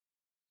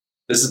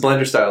This is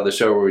Blender Style, the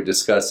show where we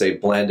discuss a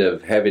blend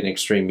of heavy and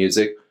extreme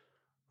music.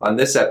 On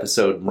this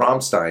episode,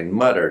 Rammstein,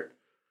 Mutter.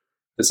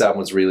 This album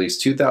was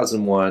released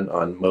 2001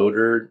 on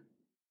Mutter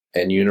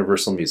and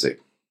Universal Music.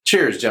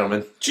 Cheers,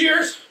 gentlemen.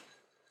 Cheers.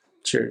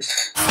 Cheers.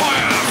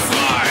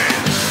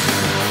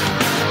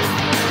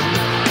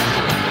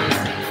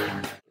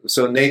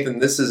 So, Nathan,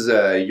 this is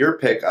your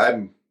pick.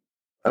 I'm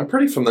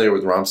pretty familiar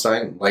with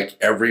Rammstein. Like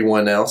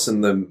everyone else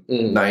in the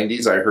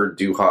 90s, I heard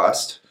Du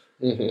Hast.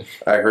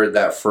 Mm-hmm. I heard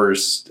that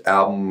first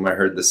album. I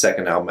heard the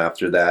second album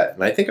after that.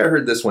 And I think I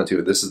heard this one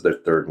too. This is their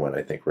third one,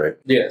 I think, right?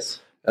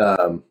 Yes.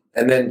 And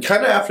then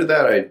kind of after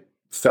that, I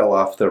fell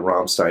off the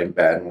Rammstein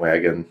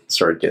bandwagon,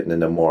 started getting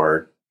into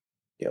more,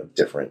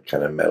 different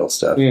kind of metal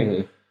stuff.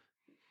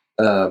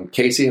 Mm-hmm.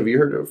 Casey, you've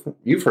heard of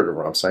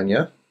Rammstein,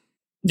 yeah?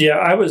 Yeah,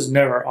 I was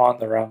never on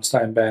the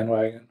Rammstein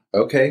bandwagon.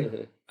 Okay.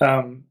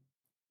 Mm-hmm.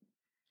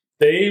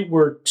 They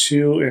were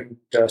too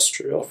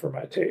industrial for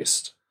my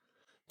taste.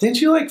 Didn't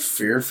you like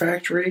Fear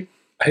Factory?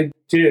 I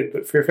did,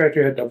 but Fear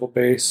Factory had double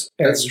bass.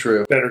 And that's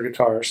true. Better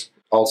guitars.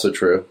 Also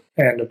true.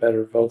 And a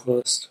better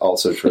vocalist.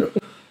 Also true.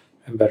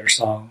 And better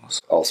songs.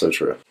 Also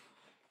true.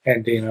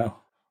 And Dino.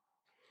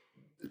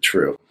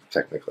 True,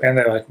 technically. And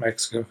they like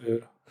Mexican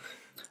food.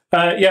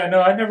 I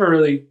never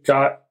really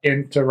got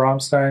into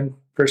Rammstein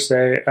per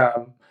se.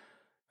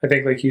 I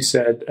think, like you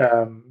said,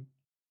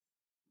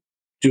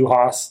 Du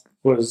Hast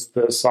was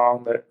the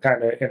song that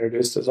kind of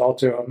introduced us all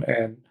to him,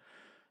 and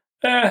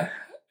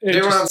they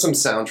were on some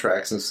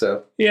soundtracks and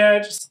stuff.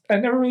 Yeah, I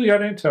never really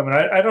got into them, and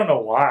I don't know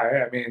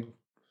why. I mean,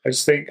 I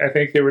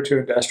think they were too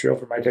industrial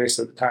for my taste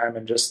at the time,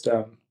 and just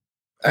I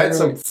had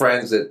some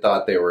friends that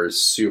thought they were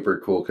super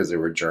cool because they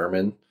were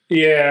German.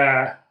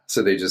 Yeah.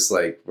 So they just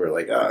were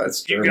like, oh,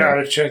 it's German. You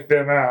gotta check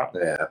them out.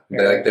 Yeah.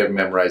 They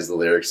memorized the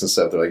lyrics and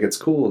stuff. They're like, it's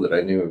cool that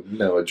I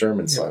know a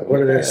German song. What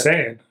are they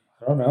saying?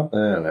 I don't know.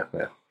 I don't know.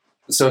 Yeah.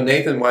 So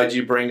Nathan, why'd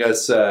you bring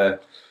us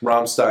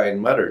Rammstein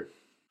Mutter?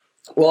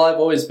 Well, I've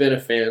always been a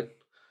fan.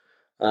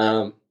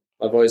 I've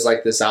always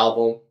liked this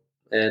album,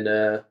 and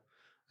I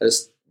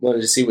just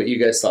wanted to see what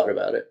you guys thought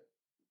about it.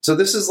 So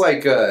this is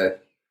like,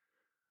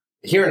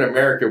 here in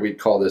America, we'd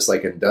call this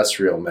like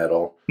industrial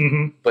metal,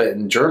 but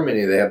in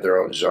Germany, they have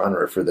their own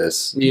genre for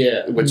this.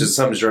 Yeah. Which is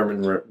some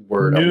German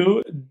word.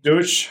 New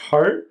Deutsch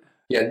Hart?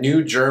 Yeah,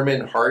 New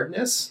German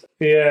Hardness.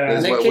 Yeah.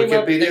 And they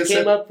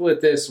came up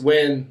with this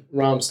when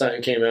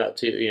Rammstein came out,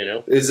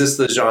 too, Is this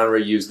the genre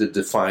used to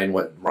define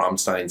what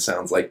Rammstein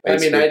sounds like,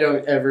 basically? I mean, I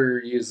don't ever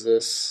use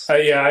this.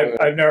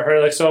 I've never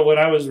heard so when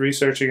I was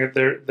researching it,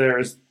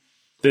 there's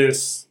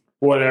this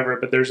whatever,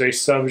 but there's a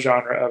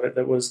subgenre of it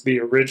that was the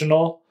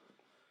original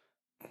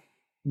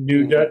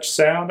New Dutch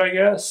sound, I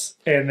guess,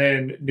 and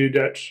then New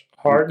Dutch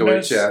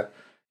Hardness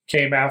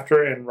came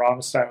after, and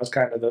Rammstein was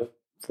kind of the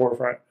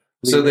forefront.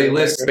 So they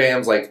list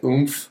bands like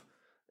Oomph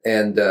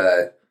and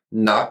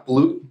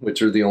Nachtblut,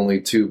 which are the only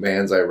two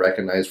bands I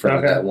recognize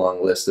from that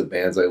long list of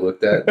bands I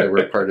looked at that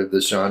were part of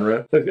this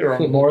genre. There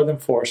were more than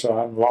four, so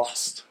I'm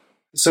lost.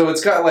 So it's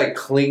got like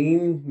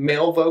clean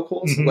male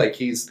vocals,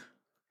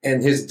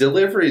 and his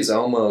delivery is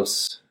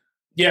almost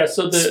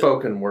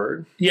spoken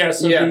word. Yeah,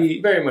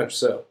 very much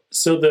so.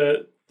 So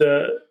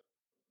the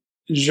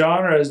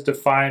genre is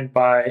defined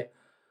by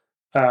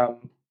a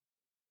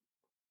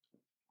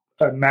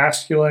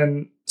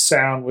masculine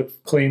sound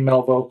with clean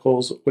male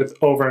vocals with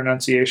over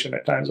enunciation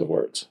at times of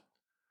words.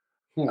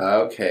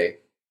 Okay.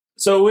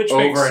 So which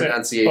makes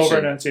enunciation. Over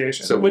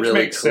enunciation. So which really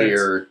makes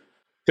clear. Sense.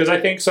 Because I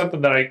think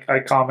something that I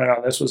commented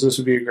on this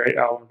would be a great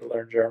album to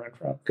learn German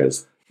from.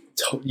 Because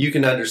you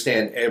can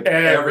understand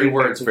every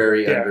word's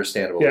very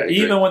understandable. Yeah,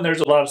 even when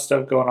there's a lot of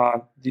stuff going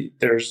on,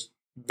 there's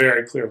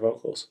very clear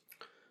vocals.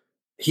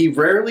 He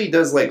rarely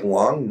does like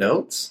long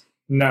notes.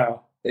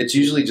 No. It's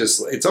usually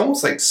it's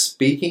almost like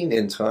speaking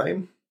in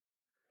time.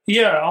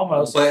 Yeah,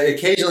 almost. But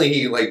occasionally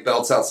he like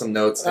belts out some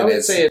notes. I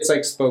would say it's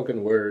like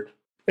spoken word.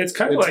 It's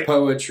kind of like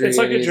poetry. It's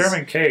like a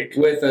German cake.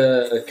 With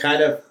a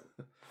kind of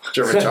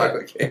German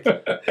chocolate cake.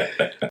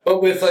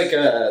 But with like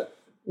a,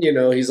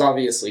 he's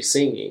obviously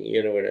singing,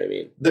 you know what I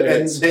mean?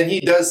 And then he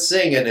does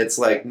sing, and it's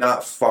like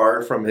not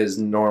far from his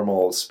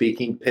normal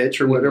speaking pitch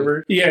or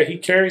whatever. Yeah, he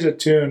carries a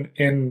tune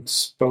in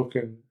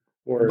spoken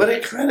word. But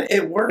it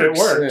works. It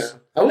works.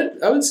 Yeah.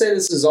 I would say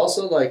this is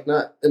also like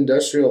not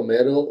industrial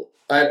metal.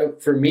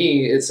 For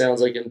me, it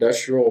sounds like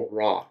industrial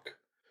rock.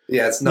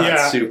 Yeah, it's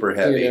not super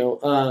heavy.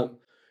 The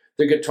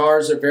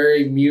guitars are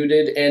very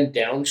muted and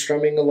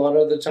downstrumming a lot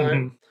of the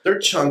time. They're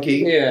chunky.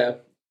 Yeah.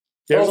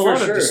 There's a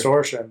lot of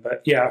distortion,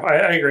 but yeah,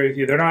 I agree with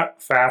you. They're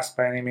not fast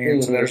by any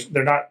means.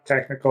 They're not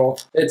technical.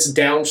 It's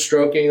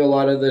downstroking a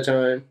lot of the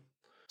time.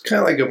 It's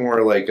kind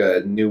of like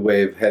a new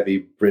wave heavy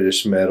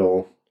British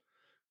metal,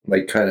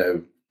 like kind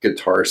of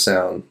guitar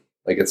sound.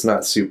 Like it's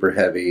not super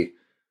heavy.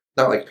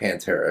 Not like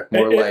Pantera.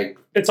 More like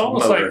it's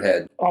almost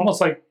Motorhead.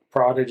 like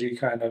Prodigy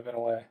kind of in a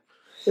way.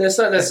 It's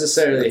not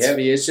necessarily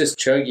heavy. It's just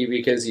chuggy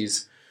because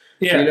he's,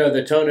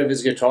 the tone of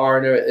his guitar.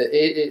 And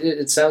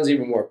it sounds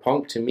even more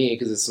punk to me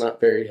because it's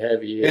not very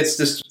heavy. It's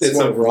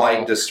a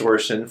light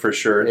distortion for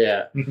sure.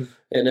 Yeah.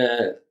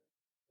 And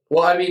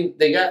Well, I mean,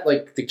 they got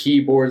like the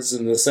keyboards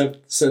and the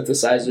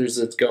synthesizers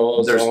that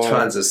go. There's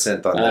tons of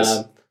synth on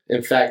this.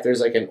 In fact, there's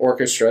like an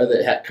orchestra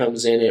that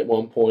comes in at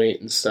one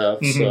point and stuff.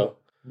 Mm-hmm. So,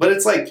 but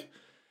it's like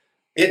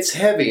it's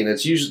heavy, and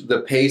it's usually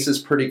the pace is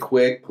pretty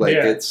quick. Like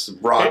it's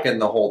rocking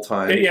the whole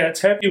time. Yeah,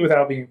 it's heavy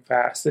without being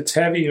fast. It's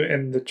heavy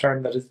in the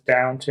term that it's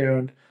down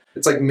tuned.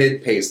 It's like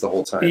mid pace the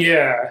whole time.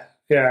 Yeah,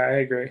 I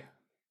agree.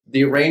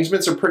 The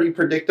arrangements are pretty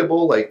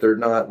predictable. Like they're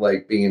not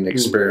like being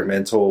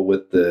experimental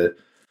with the,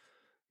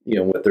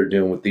 what they're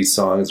doing with these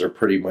songs are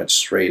pretty much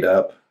straight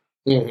up.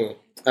 Mm-hmm.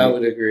 I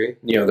would agree.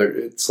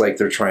 It's like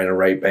they're trying to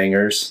write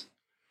bangers,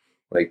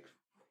 like,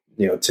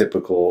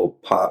 typical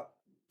pop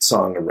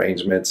song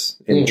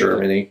arrangements in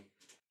Germany.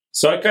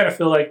 So I kind of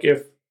feel like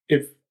if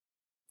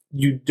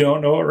you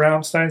don't know what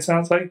Rammstein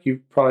sounds like,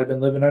 you've probably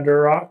been living under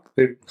a rock.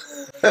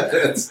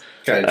 That's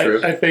kind of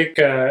true. I think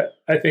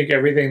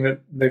everything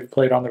that they've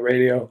played on the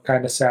radio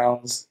kind of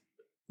sounds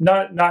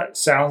not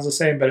sounds the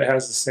same, but it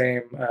has the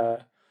same.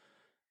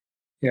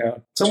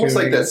 It's almost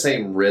like that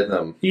same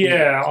rhythm.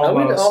 Yeah, almost.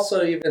 I would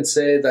also even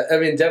say that. I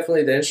mean,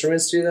 definitely the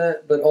instruments do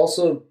that, but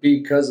also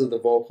because of the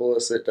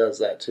vocalist, it does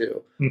that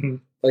too. Mm-hmm.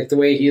 Like the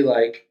way he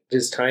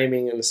his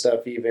timing and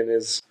stuff even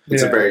is.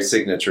 It's a very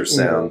signature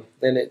sound,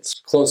 and it's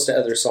close to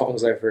other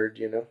songs I've heard.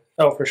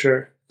 Oh, for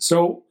sure.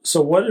 So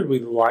what did we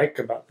like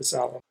about this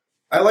album?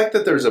 I like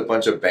that there's a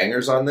bunch of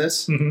bangers on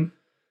this. Mm-hmm.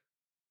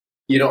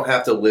 You don't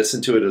have to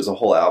listen to it as a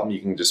whole album. You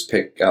can just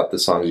pick out the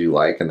songs you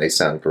like, and they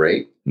sound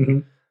great. Mm-hmm.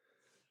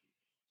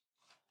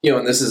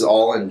 And this is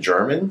all in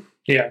German.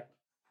 Yeah.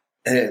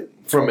 And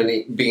from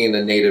being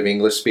a native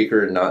English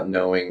speaker and not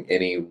knowing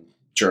any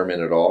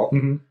German at all,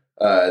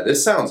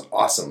 this sounds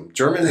awesome.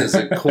 German is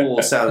a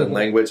cool sounding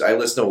language. I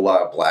listen to a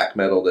lot of black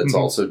metal that's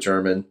also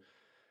German.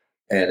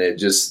 And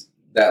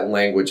that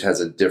language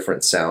has a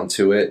different sound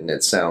to it. And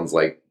it sounds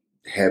like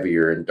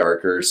heavier and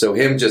darker. So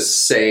him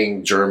just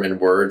saying German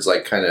words,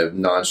 like kind of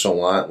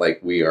nonchalant, like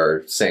we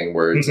are saying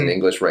words in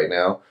English right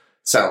now,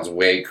 sounds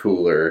way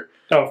cooler.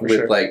 Oh, for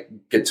sure. With like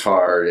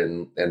guitar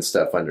and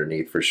stuff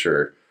underneath for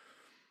sure.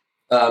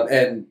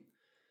 And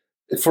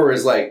for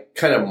his like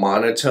kind of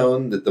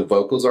monotone that the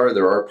vocals are,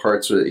 there are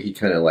parts where he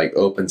kind of like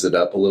opens it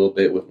up a little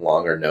bit with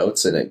longer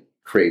notes and it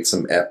creates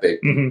some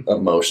epic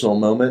emotional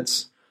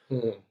moments.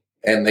 Mm.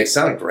 And they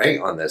sound great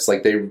on this.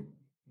 Like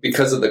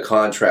because of the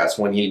contrast,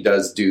 when he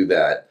does do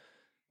that,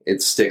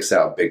 it sticks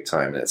out big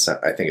time. And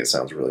I think it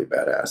sounds really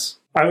badass.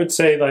 I would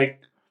say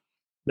like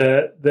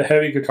the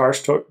heavy guitar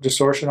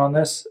distortion on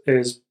this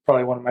is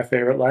probably one of my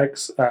favorite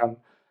likes.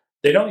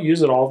 They don't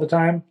use it all the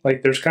time.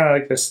 Like there's kind of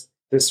like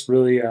this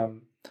really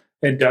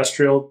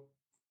industrial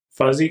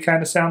fuzzy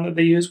kind of sound that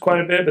they use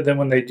quite a bit. But then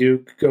when they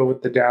do go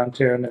with the down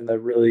tune and the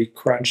really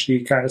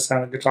crunchy kind of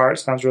sounding guitar, it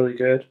sounds really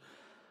good.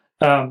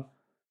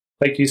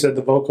 Like you said,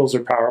 the vocals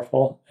are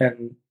powerful,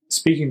 and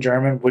speaking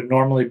German would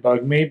normally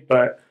bug me,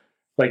 but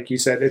like you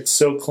said, it's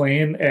so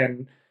clean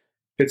and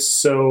it's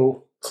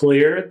so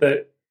clear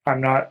that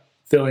I'm not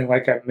feeling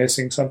like I'm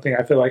missing something.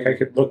 I feel like I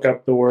could look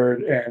up the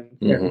word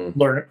and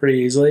learn it pretty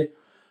easily.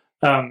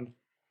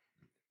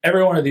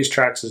 Every one of these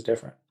tracks is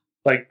different.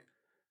 Like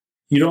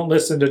you don't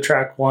listen to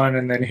track one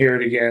and then hear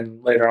it again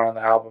later on in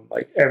the album.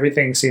 Like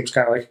everything seems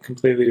kind of like a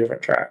completely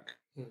different track.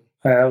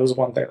 That was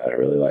one thing that I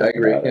really liked. I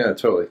agree. Yeah,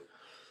 totally.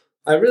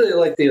 I really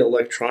like the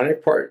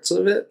electronic parts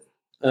of it.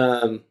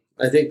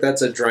 I think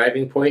that's a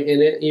driving point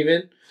in it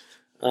even.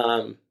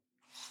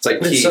 It's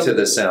like key to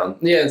the sound.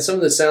 Yeah, and some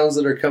of the sounds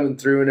that are coming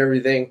through and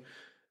everything.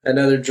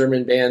 Another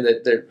German band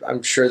that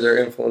I'm sure they're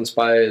influenced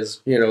by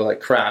is, like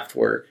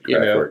Kraftwerk.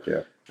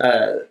 Kraftwerk,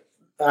 yeah.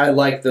 I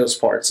like those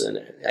parts in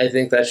it. I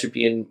think that should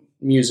be in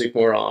music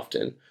more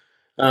often.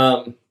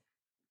 And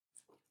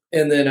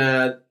then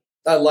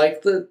I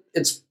like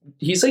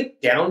he's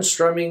like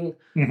downstrumming,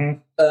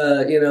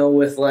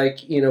 with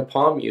like,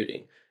 palm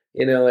muting.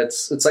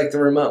 It's like the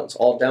Ramones,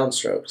 all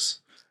downstrokes.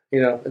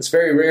 It's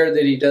very rare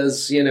that he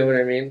does, you know what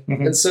I mean?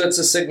 Mm-hmm. And so it's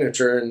a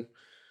signature, and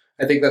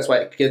I think that's why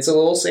it gets a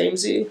little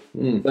samey,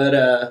 but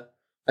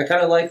I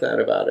kind of like that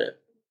about it.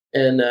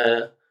 And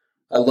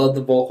I love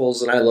the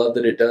vocals, and I love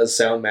that it does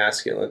sound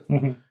masculine.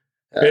 Mm-hmm.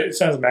 It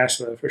sounds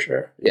masculine for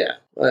sure. Yeah.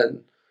 I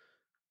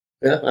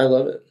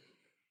love it.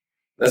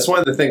 That's one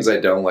of the things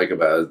I don't like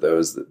about it, though,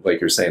 is like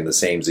you're saying, the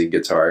samey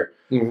guitar.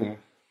 Mm-hmm.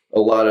 A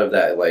lot of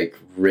that like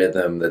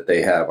rhythm that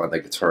they have on the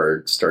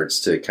guitar starts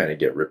to kind of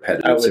get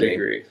repetitive. I would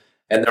agree.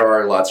 And there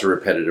are lots of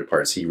repetitive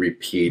parts. He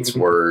repeats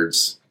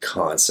words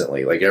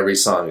constantly. Like every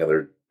song,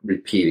 they're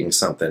repeating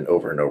something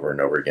over and over and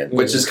over again,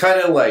 which is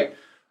kind of like,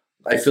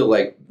 I feel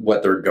like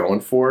what they're going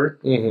for,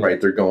 right?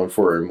 They're going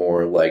for a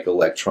more like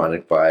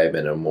electronic vibe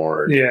and a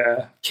more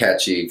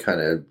catchy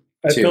kind of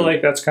I feel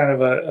like that's kind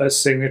of a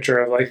signature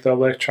of like the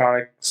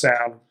electronic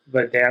sound,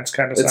 the dance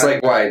kind of sound. It's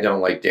like why I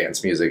don't like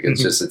dance music.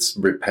 It's just, it's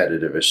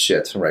repetitive as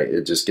shit, right?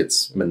 It just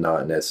gets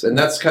monotonous. And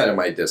that's kind of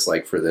my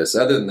dislike for this.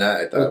 Other than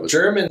that, I thought it was...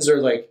 Germans are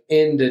like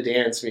into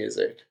dance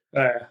music.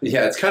 Yeah,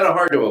 it's kind of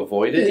hard to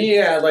avoid it.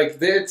 Yeah, like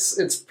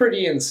it's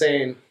pretty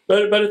insane.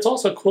 But it's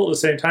also cool at the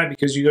same time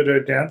because you go to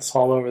a dance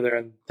hall over there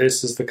and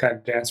this is the kind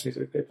of dance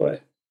music they play.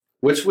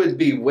 Which would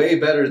be way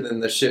better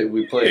than the shit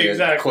we play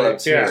at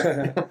clubs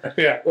here.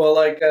 Yeah. Well,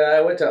 like I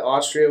went to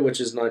Austria,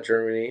 which is not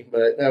Germany,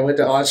 but I went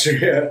to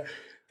Austria,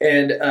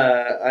 and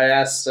I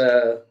asked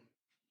a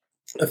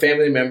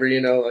family member,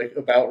 like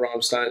about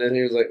Rammstein, and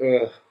he was like,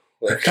 ugh.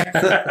 Like,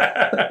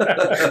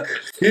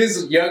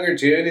 he's younger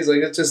too, and he's like,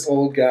 it's just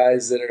old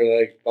guys that are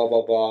like blah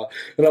blah blah,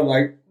 and I'm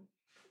like,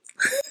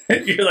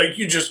 you're like,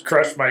 you just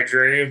crushed my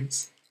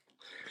dreams.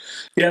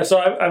 Yeah, so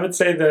I would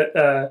say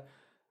that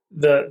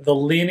the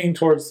leaning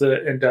towards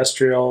the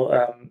industrial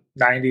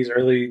 90s,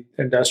 early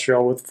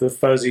industrial with the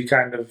fuzzy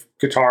kind of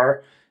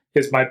guitar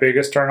is my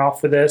biggest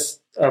turnoff for this,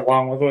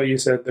 along with what you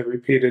said, the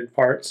repeated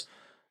parts.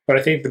 But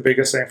I think the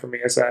biggest thing for me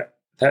is that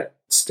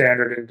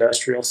standard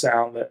industrial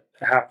sound that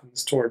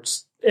happens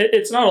towards it.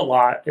 It's not a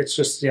lot. It's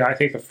just, I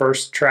think the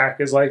first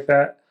track is like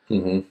that.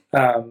 Mm-hmm.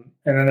 And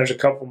then there's a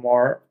couple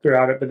more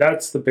throughout it, but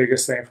that's the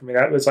biggest thing for me.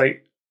 That was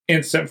like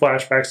instant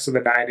flashbacks to the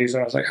 90s,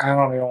 and I was like, I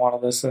don't even want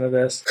to listen to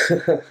this.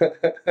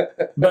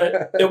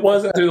 But it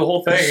wasn't through the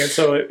whole thing, and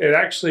so it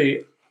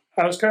actually,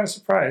 I was kind of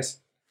surprised.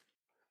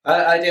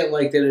 I didn't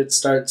like that it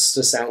starts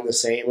to sound the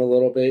same a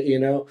little bit,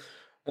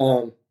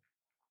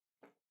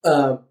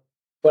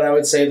 but I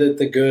would say that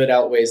the good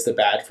outweighs the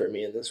bad for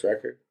me in this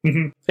record.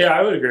 Mm-hmm. Yeah,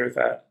 I would agree with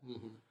that.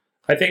 Mm-hmm.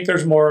 I think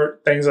there's more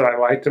things that I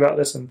liked about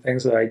this and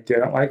things that I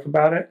didn't like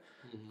about it.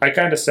 Mm-hmm. I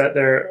kind of sat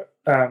there,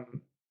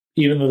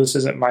 even though this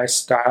isn't my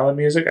style of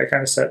music, I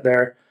kind of sat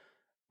there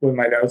with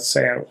my notes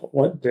saying,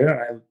 what didn't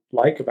I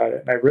like about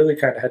it? And I really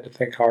kind of had to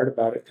think hard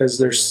about it because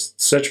there's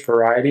such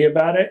variety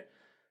about it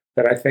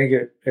that I think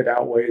it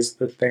outweighs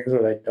the things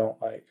that I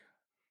don't like.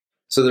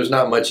 So there's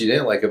not much you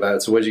didn't like about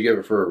it. So what'd you give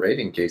it for a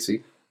rating,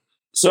 Casey?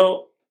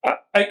 So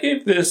I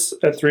gave this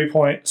a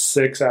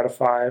 3.6 out of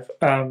 5.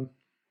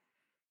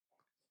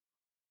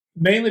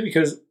 Mainly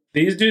because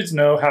these dudes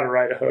know how to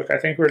write a hook. I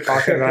think we were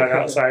talking about it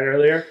outside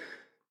earlier.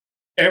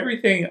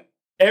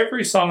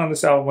 Every song on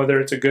this album,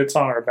 whether it's a good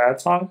song or a bad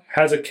song,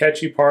 has a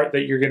catchy part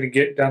that you're going to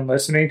get done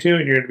listening to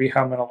and you're going to be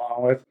humming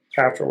along with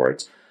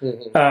afterwards.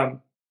 Mm-hmm.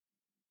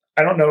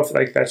 I don't know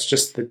if that's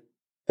just the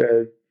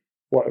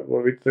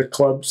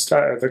club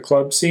style, the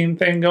club scene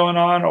thing going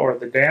on, or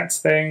the dance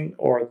thing,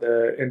 or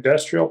the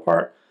industrial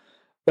part.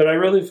 But I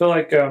really feel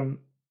like,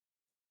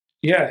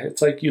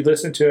 it's like you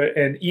listen to it,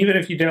 and even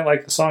if you didn't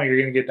like the song, you're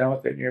going to get done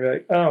with it, and you're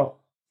like, oh,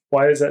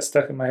 why is that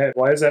stuck in my head?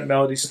 Why is that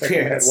melody stuck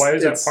in my head? Why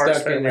is that part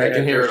stuck in my head? I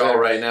can hear it all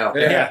right now.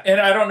 Yeah,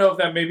 and I don't know if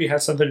that maybe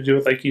has something to do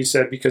with, like you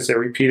said, because they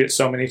repeat it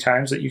so many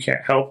times that you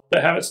can't help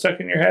but have it stuck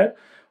in your head,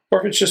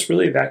 or if it's just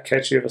really that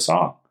catchy of a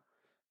song.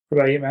 What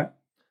about you, Matt?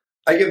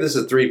 I give this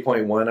a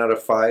 3.1 out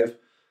of 5.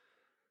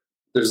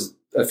 There's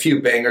a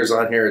few bangers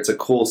on here. It's a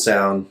cool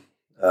sound.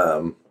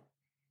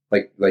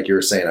 Like you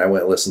were saying, I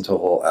wouldn't listen to a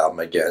whole album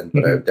again,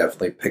 but I would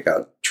definitely pick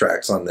out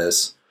tracks on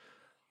this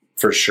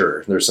for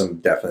sure. There's some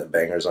definite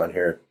bangers on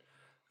here.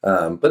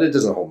 But it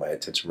doesn't hold my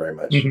attention very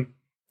much. Mm-hmm.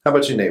 How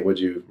about you, Nate? Would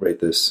you rate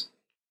this?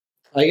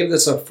 I give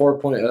this a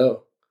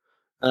 4.0.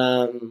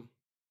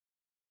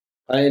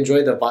 I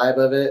enjoy the vibe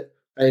of it.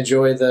 I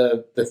enjoy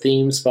the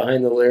themes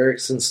behind the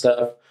lyrics and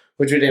stuff,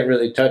 which we didn't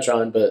really touch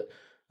on, but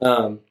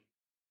I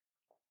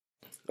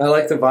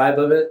like the vibe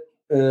of it.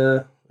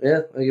 I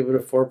give it a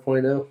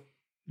 4.0.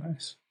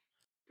 Nice.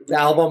 The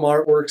album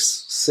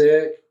artwork's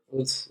sick.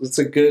 It's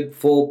a good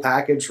full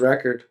package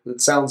record. It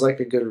sounds like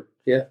a good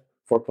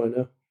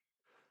 4.0.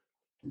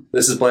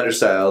 This is Blender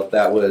Style.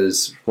 That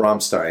was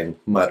Rammstein,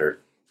 Mutter.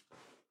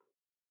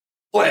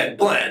 Blend.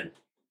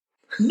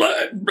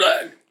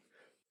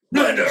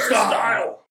 Blender Style.